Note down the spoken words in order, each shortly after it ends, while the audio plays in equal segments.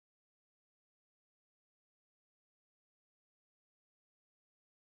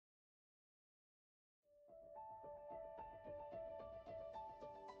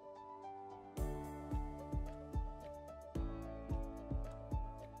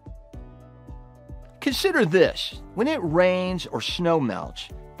Consider this: when it rains or snow melts,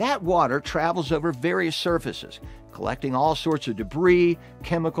 that water travels over various surfaces, collecting all sorts of debris,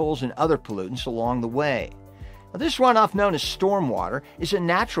 chemicals, and other pollutants along the way. Now, this runoff, known as stormwater, is a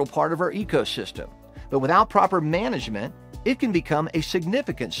natural part of our ecosystem, but without proper management, it can become a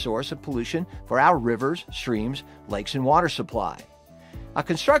significant source of pollution for our rivers, streams, lakes, and water supply.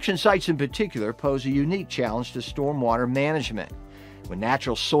 Construction sites in particular pose a unique challenge to stormwater management. When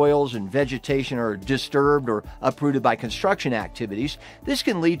natural soils and vegetation are disturbed or uprooted by construction activities, this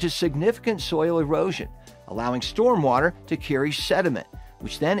can lead to significant soil erosion, allowing stormwater to carry sediment,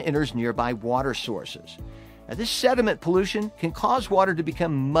 which then enters nearby water sources. Now, this sediment pollution can cause water to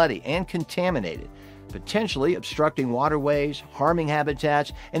become muddy and contaminated, potentially obstructing waterways, harming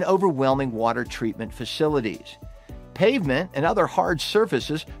habitats, and overwhelming water treatment facilities. Pavement and other hard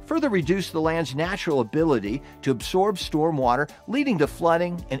surfaces further reduce the land's natural ability to absorb stormwater, leading to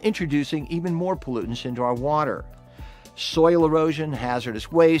flooding and introducing even more pollutants into our water. Soil erosion,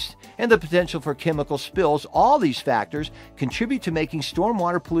 hazardous waste, and the potential for chemical spills, all these factors contribute to making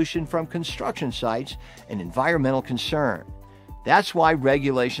stormwater pollution from construction sites an environmental concern. That's why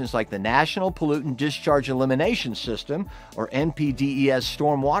regulations like the National Pollutant Discharge Elimination System, or NPDES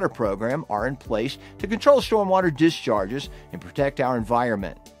Stormwater Program, are in place to control stormwater discharges and protect our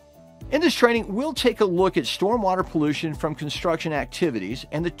environment. In this training, we'll take a look at stormwater pollution from construction activities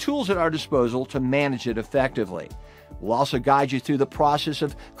and the tools at our disposal to manage it effectively. We'll also guide you through the process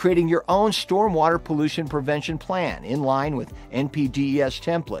of creating your own stormwater pollution prevention plan in line with NPDES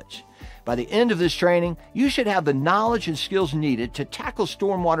templates. By the end of this training, you should have the knowledge and skills needed to tackle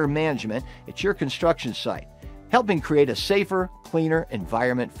stormwater management at your construction site, helping create a safer, cleaner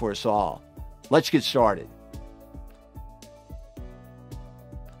environment for us all. Let's get started.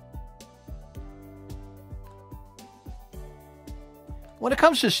 When it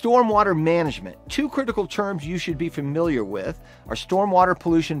comes to stormwater management, two critical terms you should be familiar with are Stormwater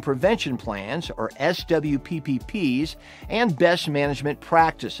Pollution Prevention Plans, or SWPPPs, and Best Management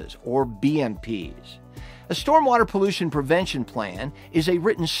Practices, or BMPs. A Stormwater Pollution Prevention Plan is a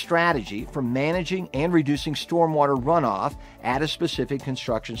written strategy for managing and reducing stormwater runoff at a specific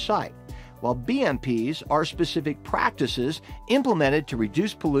construction site, while BMPs are specific practices implemented to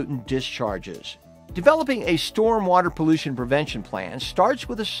reduce pollutant discharges. Developing a stormwater pollution prevention plan starts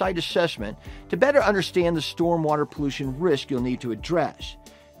with a site assessment to better understand the stormwater pollution risk you'll need to address.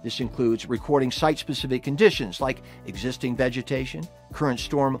 This includes recording site-specific conditions like existing vegetation, current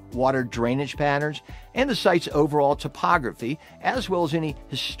storm water drainage patterns, and the site's overall topography, as well as any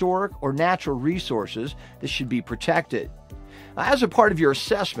historic or natural resources that should be protected. As a part of your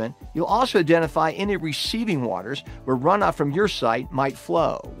assessment, you'll also identify any receiving waters where runoff from your site might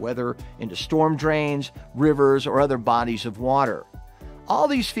flow, whether into storm drains, rivers, or other bodies of water. All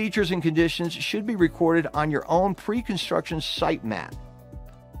these features and conditions should be recorded on your own pre-construction site map.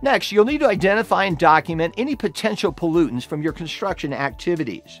 Next, you'll need to identify and document any potential pollutants from your construction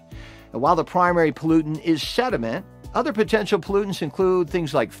activities. While the primary pollutant is sediment, other potential pollutants include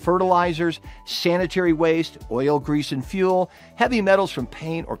things like fertilizers, sanitary waste, oil, grease, and fuel, heavy metals from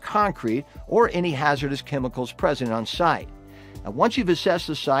paint or concrete, or any hazardous chemicals present on site. Now, once you've assessed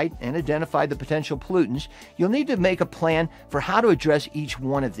the site and identified the potential pollutants, you'll need to make a plan for how to address each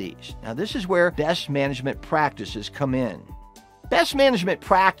one of these. Now, this is where best management practices come in. Best management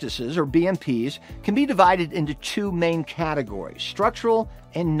practices, or BMPs, can be divided into two main categories: structural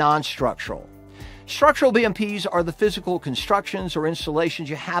and non-structural. Structural BMPs are the physical constructions or installations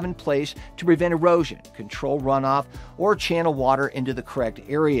you have in place to prevent erosion, control runoff, or channel water into the correct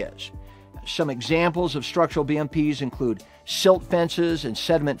areas. Some examples of structural BMPs include silt fences and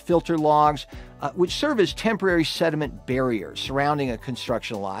sediment filter logs, which serve as temporary sediment barriers surrounding a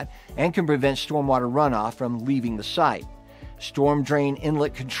construction lot and can prevent stormwater runoff from leaving the site. Storm drain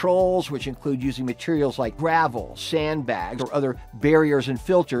inlet controls, which include using materials like gravel, sandbags, or other barriers and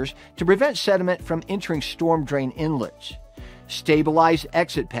filters to prevent sediment from entering storm drain inlets. Stabilized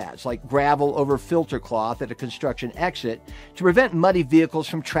exit pads, like gravel over filter cloth at a construction exit, to prevent muddy vehicles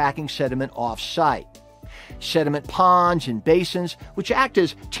from tracking sediment off-site. Sediment ponds and basins, which act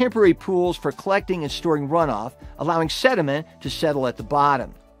as temporary pools for collecting and storing runoff, allowing sediment to settle at the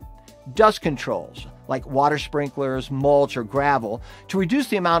bottom. Dust controls, like water sprinklers, mulch, or gravel, to reduce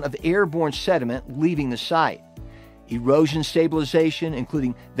the amount of airborne sediment leaving the site. Erosion stabilization,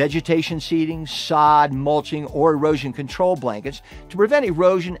 including vegetation seeding, sod, mulching, or erosion control blankets to prevent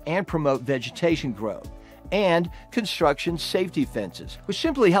erosion and promote vegetation growth. And construction safety fences, which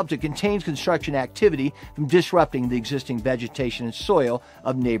simply help to contain construction activity from disrupting the existing vegetation and soil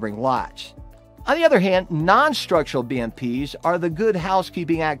of neighboring lots. On the other hand, non-structural BMPs are the good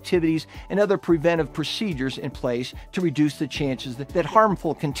housekeeping activities and other preventive procedures in place to reduce the chances that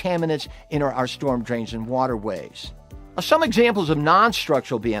harmful contaminants enter our storm drains and waterways. Some examples of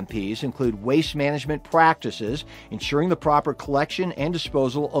non-structural BMPs include waste management practices, ensuring the proper collection and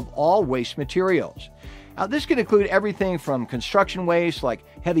disposal of all waste materials. Now, this can include everything from construction waste like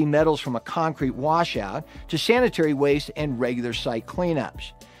heavy metals from a concrete washout to sanitary waste and regular site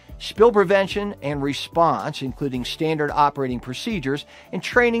cleanups. Spill prevention and response, including standard operating procedures and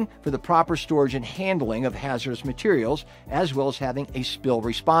training for the proper storage and handling of hazardous materials, as well as having a spill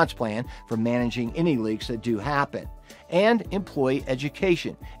response plan for managing any leaks that do happen. And employee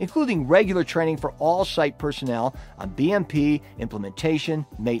education, including regular training for all site personnel on BMP implementation,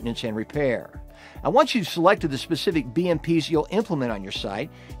 maintenance, and repair. Now, once you've selected the specific BMPs you'll implement on your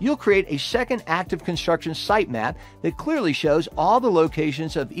site, you'll create a second active construction site map that clearly shows all the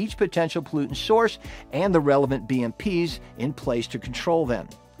locations of each potential pollutant source and the relevant BMPs in place to control them.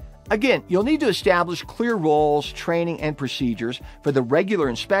 Again, you'll need to establish clear roles, training, and procedures for the regular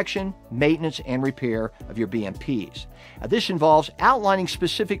inspection, maintenance, and repair of your BMPs. Now, this involves outlining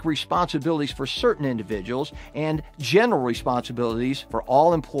specific responsibilities for certain individuals and general responsibilities for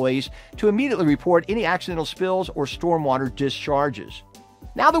all employees to immediately report any accidental spills or stormwater discharges.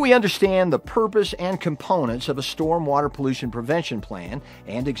 Now that we understand the purpose and components of a stormwater pollution prevention plan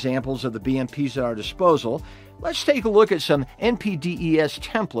and examples of the BMPs at our disposal, let's take a look at some NPDES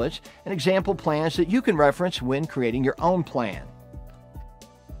templates and example plans that you can reference when creating your own plan.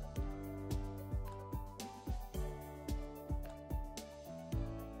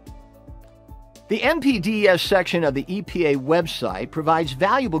 The NPDES section of the EPA website provides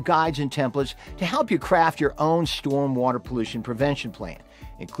valuable guides and templates to help you craft your own stormwater pollution prevention plan,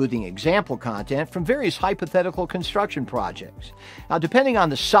 including example content from various hypothetical construction projects. Now, depending on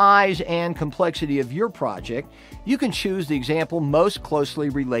the size and complexity of your project, you can choose the example most closely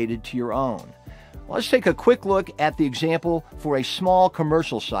related to your own. Let's take a quick look at the example for a small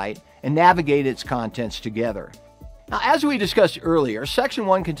commercial site and navigate its contents together. Now, as we discussed earlier, Section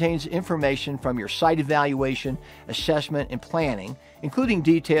 1 contains information from your site evaluation, assessment, and planning, including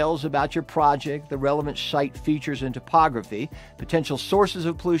details about your project, the relevant site features and topography, potential sources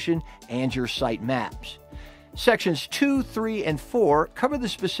of pollution, and your site maps. Sections 2, 3, and 4 cover the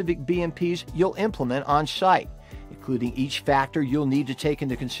specific BMPs you'll implement on site, including each factor you'll need to take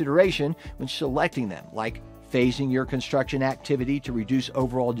into consideration when selecting them, like phasing your construction activity to reduce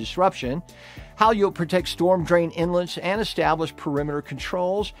overall disruption, how you'll protect storm drain inlets and establish perimeter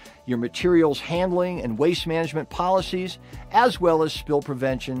controls, your materials handling and waste management policies, as well as spill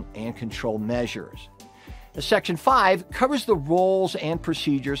prevention and control measures. Section 5 covers the roles and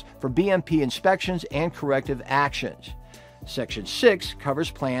procedures for BMP inspections and corrective actions. Section 6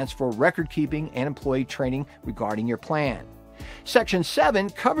 covers plans for record keeping and employee training regarding your plan. Section 7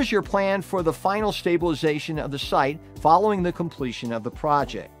 covers your plan for the final stabilization of the site following the completion of the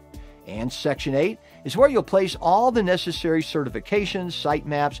project. And Section 8 is where you'll place all the necessary certifications, site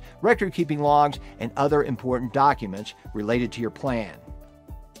maps, record-keeping logs, and other important documents related to your plan.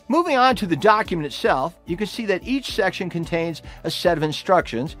 Moving on to the document itself, you can see that each section contains a set of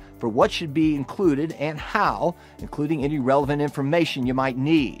instructions for what should be included and how, including any relevant information you might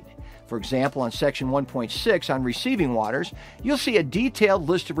need. For example, on Section 1.6 on receiving waters, you'll see a detailed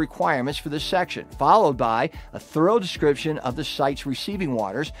list of requirements for this section, followed by a thorough description of the site's receiving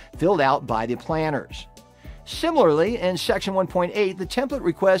waters filled out by the planners. Similarly, in Section 1.8, the template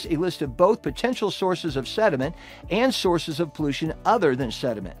requests a list of both potential sources of sediment and sources of pollution other than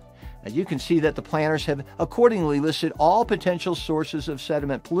sediment. Now, you can see that the planners have accordingly listed all potential sources of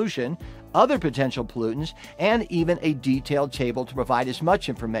sediment pollution, other potential pollutants, and even a detailed table to provide as much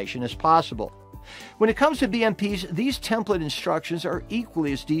information as possible. When it comes to BMPs, these template instructions are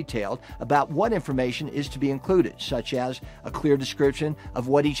equally as detailed about what information is to be included, such as a clear description of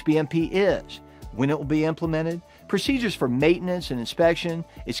what each BMP is, when it will be implemented, procedures for maintenance and inspection,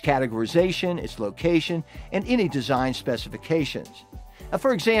 its categorization, its location, and any design specifications. Now,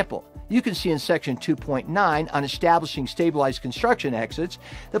 for example, you can see in Section 2.9 on establishing stabilized construction exits,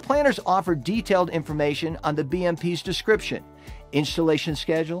 the planners offer detailed information on the BMP's description, installation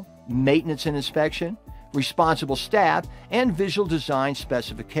schedule, maintenance and inspection, responsible staff, and visual design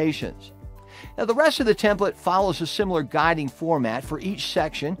specifications. Now, the rest of the template follows a similar guiding format for each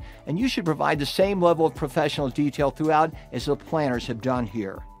section, and you should provide the same level of professional detail throughout as the planners have done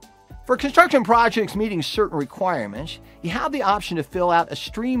here. For construction projects meeting certain requirements, you have the option to fill out a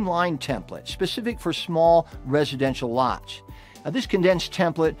streamlined template specific for small residential lots. This condensed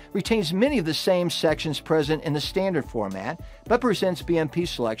template retains many of the same sections present in the standard format, but presents BMP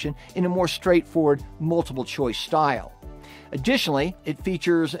selection in a more straightforward multiple-choice style. Additionally, it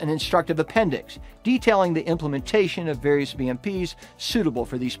features an instructive appendix detailing the implementation of various BMPs suitable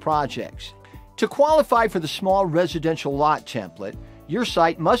for these projects. To qualify for the small residential lot template, your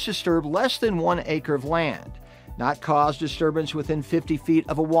site must disturb less than 1 acre of land, not cause disturbance within 50 feet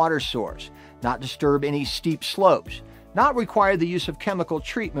of a water source, not disturb any steep slopes, not require the use of chemical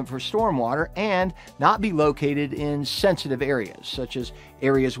treatment for stormwater, and not be located in sensitive areas, such as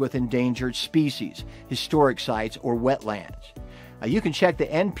areas with endangered species, historic sites, or wetlands. You can check the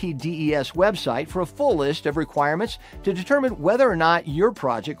NPDES website for a full list of requirements to determine whether or not your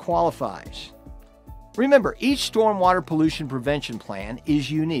project qualifies. Remember, each stormwater pollution prevention plan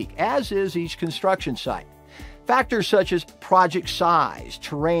is unique, as is each construction site. Factors such as project size,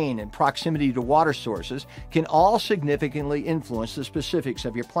 terrain, and proximity to water sources can all significantly influence the specifics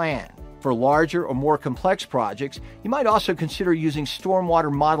of your plan. For larger or more complex projects, you might also consider using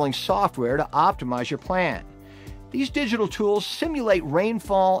stormwater modeling software to optimize your plan. These digital tools simulate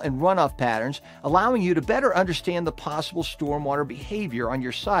rainfall and runoff patterns, allowing you to better understand the possible stormwater behavior on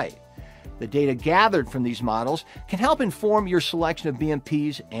your site. The data gathered from these models can help inform your selection of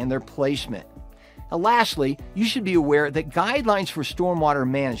BMPs and their placement. Lastly, you should be aware that guidelines for stormwater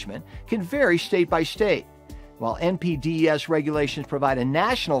management can vary state by state. While NPDES regulations provide a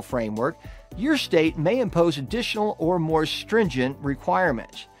national framework, your state may impose additional or more stringent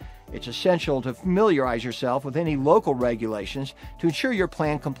requirements. It's essential to familiarize yourself with any local regulations to ensure your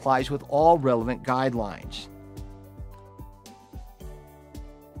plan complies with all relevant guidelines.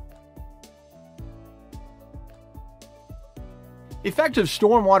 Effective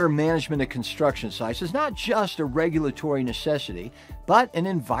stormwater management at construction sites is not just a regulatory necessity, but an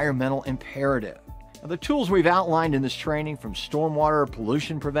environmental imperative. Now, the tools we've outlined in this training, from stormwater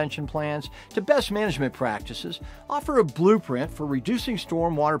pollution prevention plans to best management practices, offer a blueprint for reducing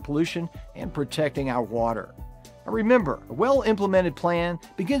stormwater pollution and protecting our water. Now remember, a well-implemented plan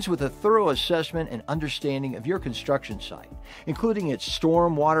begins with a thorough assessment and understanding of your construction site, including its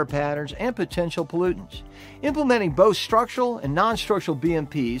storm water patterns and potential pollutants. Implementing both structural and non-structural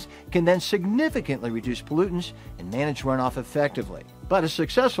BMPs can then significantly reduce pollutants and manage runoff effectively. But a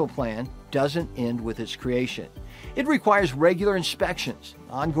successful plan doesn't end with its creation. It requires regular inspections,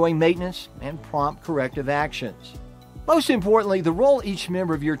 ongoing maintenance, and prompt corrective actions. Most importantly, the role each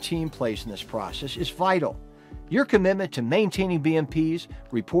member of your team plays in this process is vital. Your commitment to maintaining BMPs,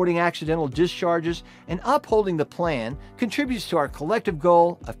 reporting accidental discharges, and upholding the plan contributes to our collective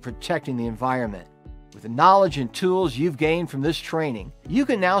goal of protecting the environment. With the knowledge and tools you've gained from this training, you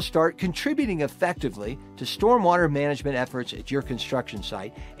can now start contributing effectively to stormwater management efforts at your construction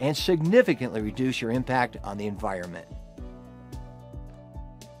site and significantly reduce your impact on the environment.